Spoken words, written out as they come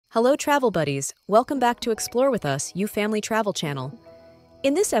Hello travel buddies, welcome back to Explore with Us, You Family Travel Channel.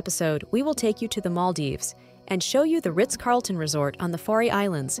 In this episode, we will take you to the Maldives and show you the Ritz-Carlton Resort on the Fari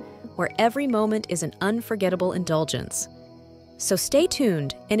Islands, where every moment is an unforgettable indulgence. So stay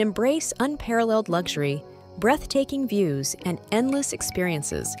tuned and embrace unparalleled luxury, breathtaking views, and endless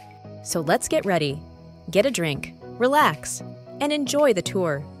experiences. So let's get ready, get a drink, relax, and enjoy the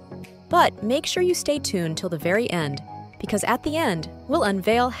tour. But make sure you stay tuned till the very end, because at the end, we'll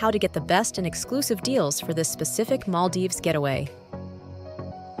unveil how to get the best and exclusive deals for this specific Maldives getaway.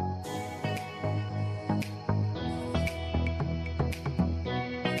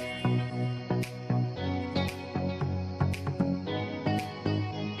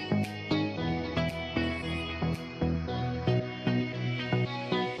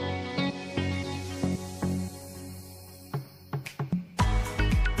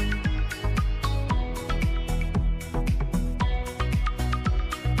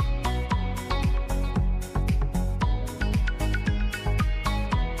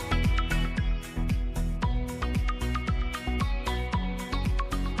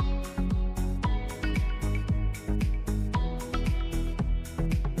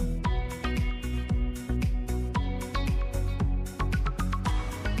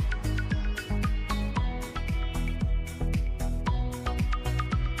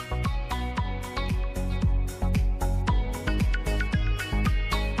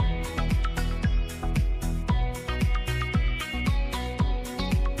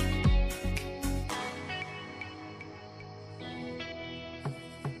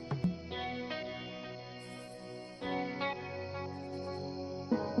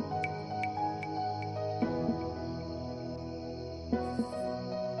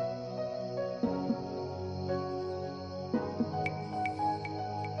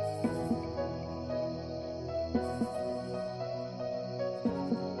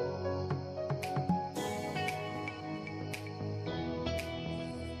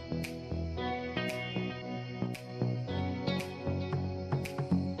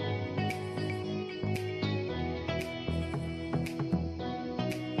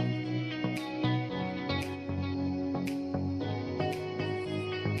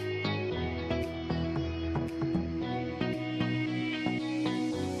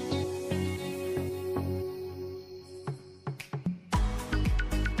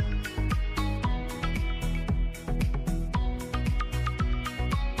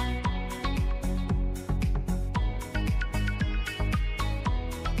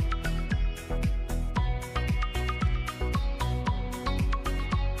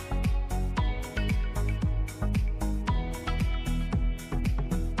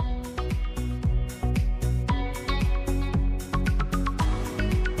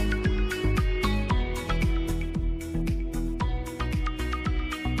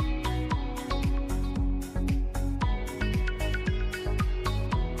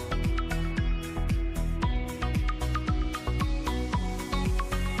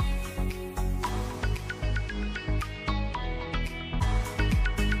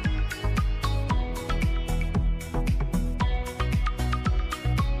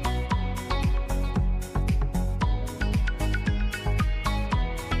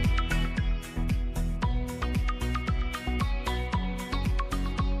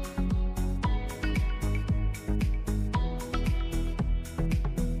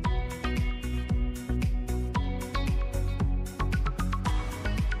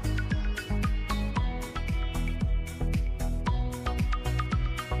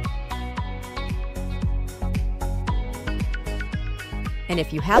 And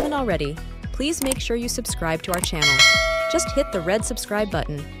if you haven't already, please make sure you subscribe to our channel. Just hit the red subscribe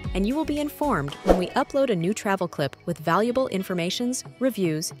button, and you will be informed when we upload a new travel clip with valuable informations,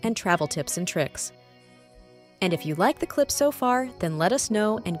 reviews, and travel tips and tricks. And if you like the clip so far, then let us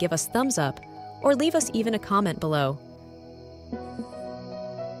know and give us thumbs up, or leave us even a comment below.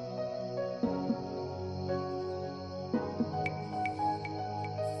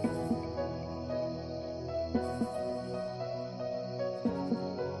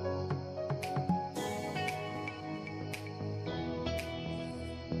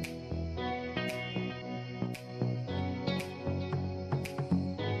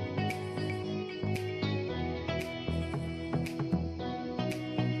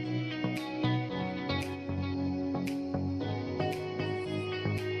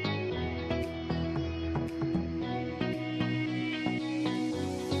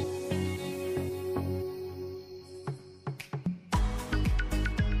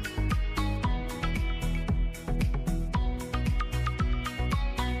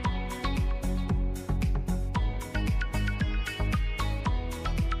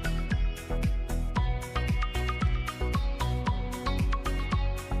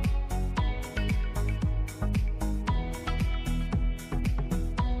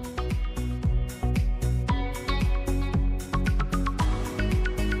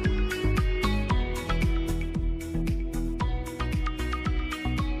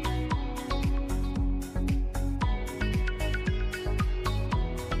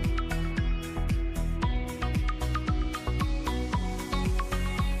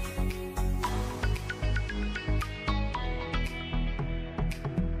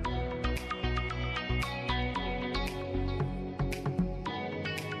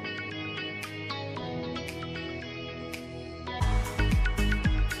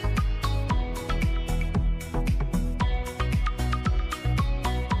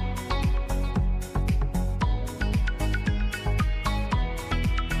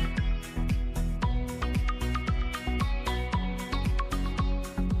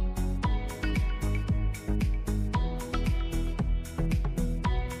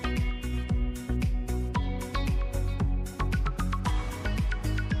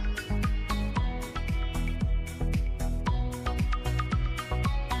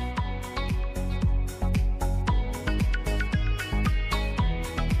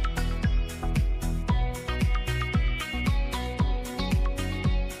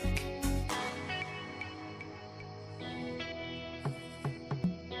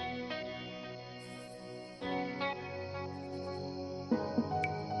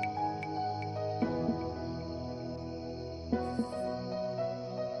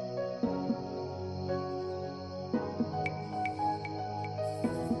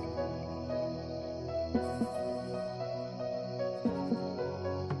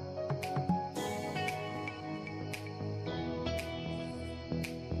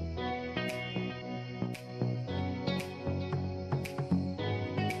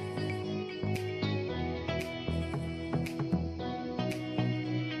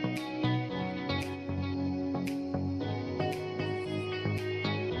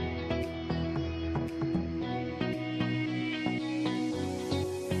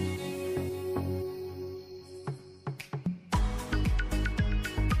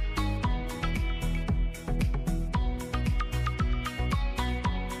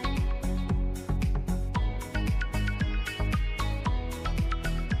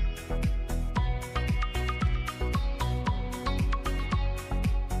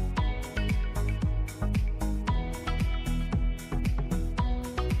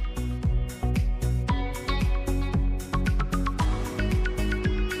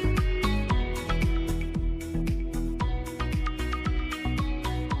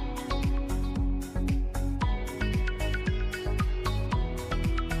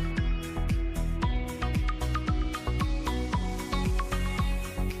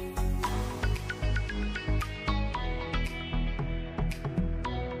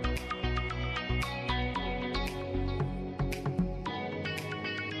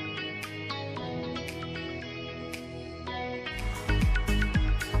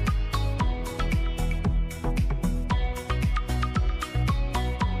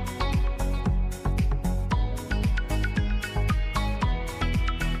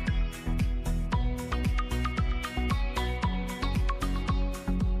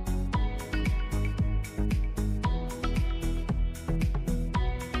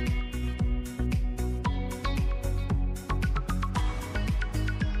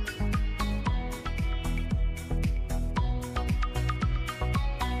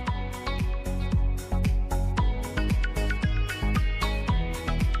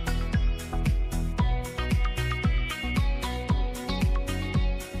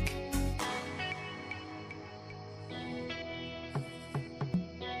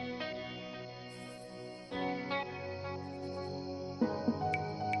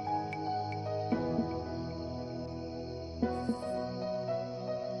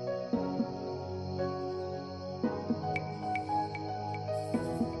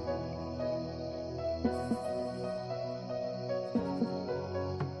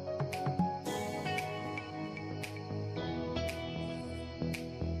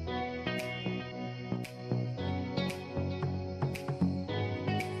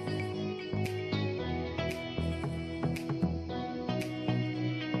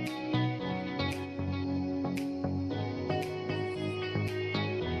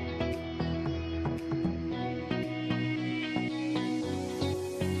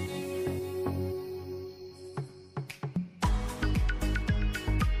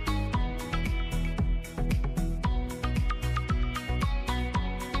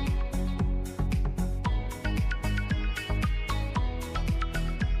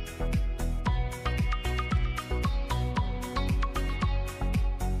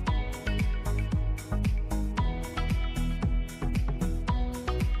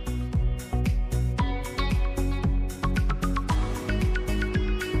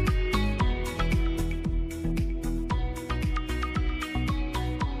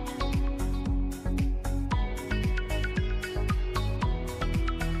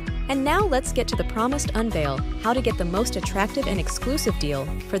 And now let's get to the promised unveil, how to get the most attractive and exclusive deal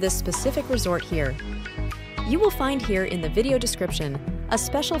for this specific resort here. You will find here in the video description a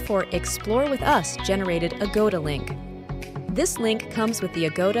special for Explore with Us generated Agoda link. This link comes with the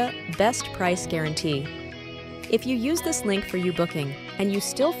Agoda Best Price Guarantee. If you use this link for your booking and you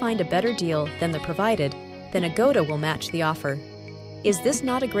still find a better deal than the provided, then Agoda will match the offer. Is this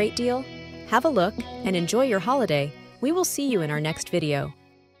not a great deal? Have a look and enjoy your holiday. We will see you in our next video.